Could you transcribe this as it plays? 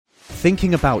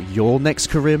Thinking about your next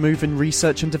career move in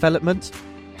research and development?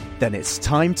 Then it's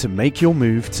time to make your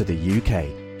move to the UK.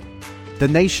 The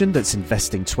nation that's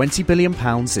investing £20 billion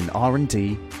in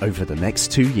R&D over the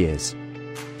next 2 years.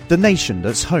 The nation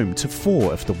that's home to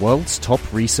 4 of the world's top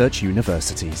research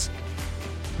universities.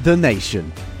 The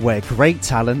nation where great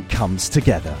talent comes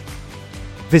together.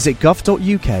 Visit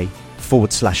gov.uk/great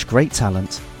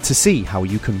talent to see how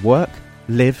you can work,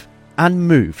 live and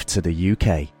move to the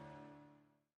UK.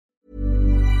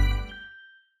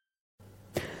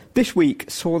 This week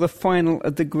saw the final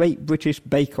of the Great British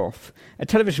Bake Off, a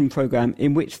television programme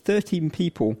in which 13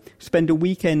 people spend a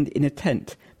weekend in a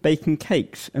tent baking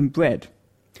cakes and bread.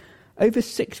 Over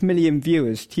 6 million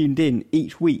viewers tuned in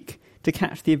each week to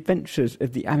catch the adventures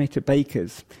of the amateur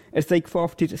bakers as they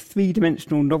crafted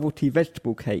three-dimensional novelty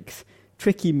vegetable cakes,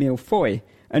 tricky millefeuille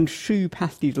and choux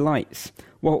pasty delights,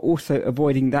 while also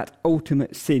avoiding that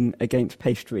ultimate sin against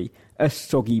pastry, a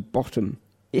soggy bottom.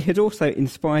 It has also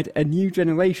inspired a new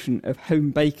generation of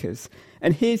home bakers.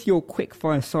 And here's your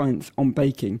quickfire science on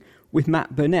baking with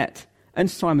Matt Burnett and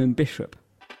Simon Bishop.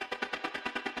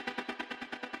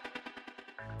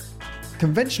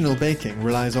 Conventional baking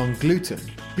relies on gluten.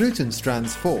 Gluten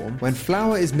strands form when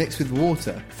flour is mixed with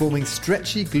water, forming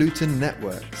stretchy gluten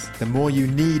networks. The more you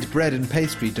knead bread and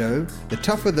pastry dough, the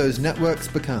tougher those networks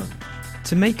become.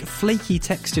 To make flaky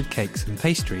textured cakes and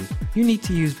pastry, you need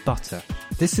to use butter.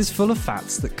 This is full of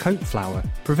fats that coat flour,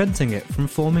 preventing it from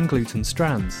forming gluten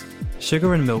strands.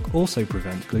 Sugar and milk also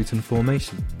prevent gluten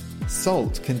formation.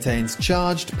 Salt contains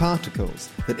charged particles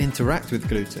that interact with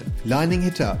gluten, lining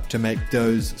it up to make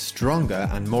doughs stronger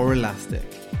and more elastic.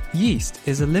 Yeast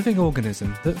is a living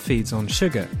organism that feeds on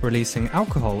sugar, releasing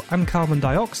alcohol and carbon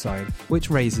dioxide, which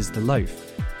raises the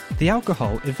loaf. The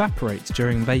alcohol evaporates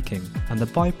during baking, and the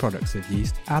byproducts of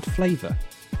yeast add flavour.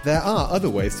 There are other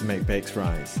ways to make bakes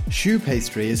rise. Choux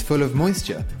pastry is full of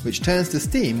moisture, which turns to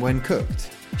steam when cooked.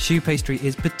 Choux pastry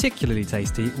is particularly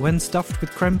tasty when stuffed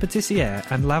with crème pâtissière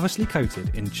and lavishly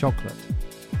coated in chocolate.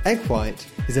 Egg white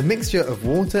is a mixture of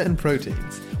water and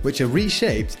proteins, which are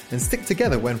reshaped and stick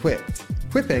together when whipped.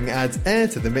 Whipping adds air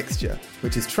to the mixture,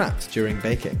 which is trapped during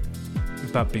baking.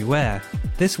 But beware,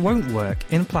 this won't work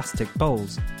in plastic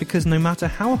bowls, because no matter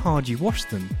how hard you wash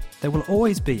them, there will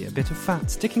always be a bit of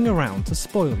fat sticking around to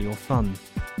spoil your fun.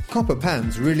 Copper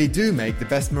pans really do make the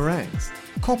best meringues.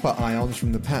 Copper ions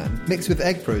from the pan mix with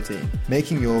egg protein,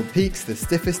 making your peaks the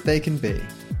stiffest they can be.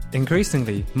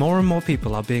 Increasingly, more and more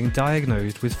people are being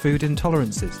diagnosed with food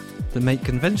intolerances that make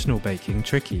conventional baking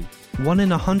tricky. 1 in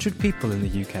 100 people in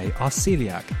the UK are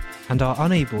celiac and are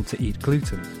unable to eat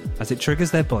gluten, as it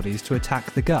triggers their bodies to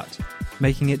attack the gut,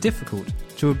 making it difficult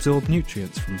to absorb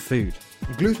nutrients from food.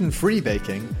 Gluten-free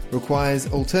baking requires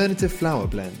alternative flour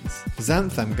blends.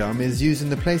 Xanthan gum is used in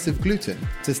the place of gluten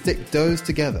to stick doughs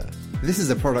together. This is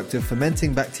a product of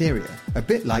fermenting bacteria, a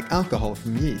bit like alcohol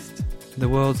from yeast. The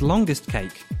world's longest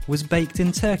cake was baked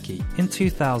in Turkey in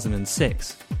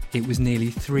 2006. It was nearly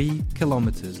 3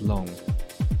 kilometres long.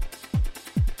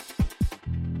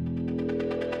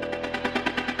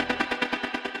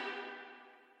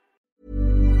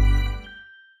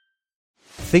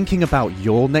 Thinking about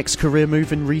your next career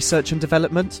move in research and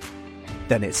development?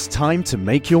 Then it's time to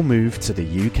make your move to the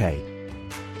UK.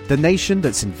 The nation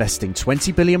that's investing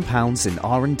 £20 billion in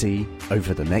R&D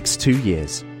over the next 2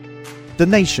 years. The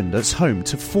nation that's home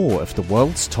to 4 of the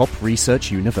world's top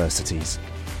research universities.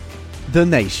 The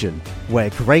nation where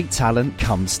great talent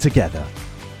comes together.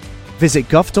 Visit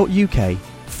gov.uk/great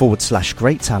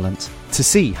talent to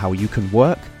see how you can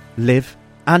work, live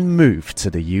and move to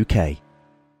the UK.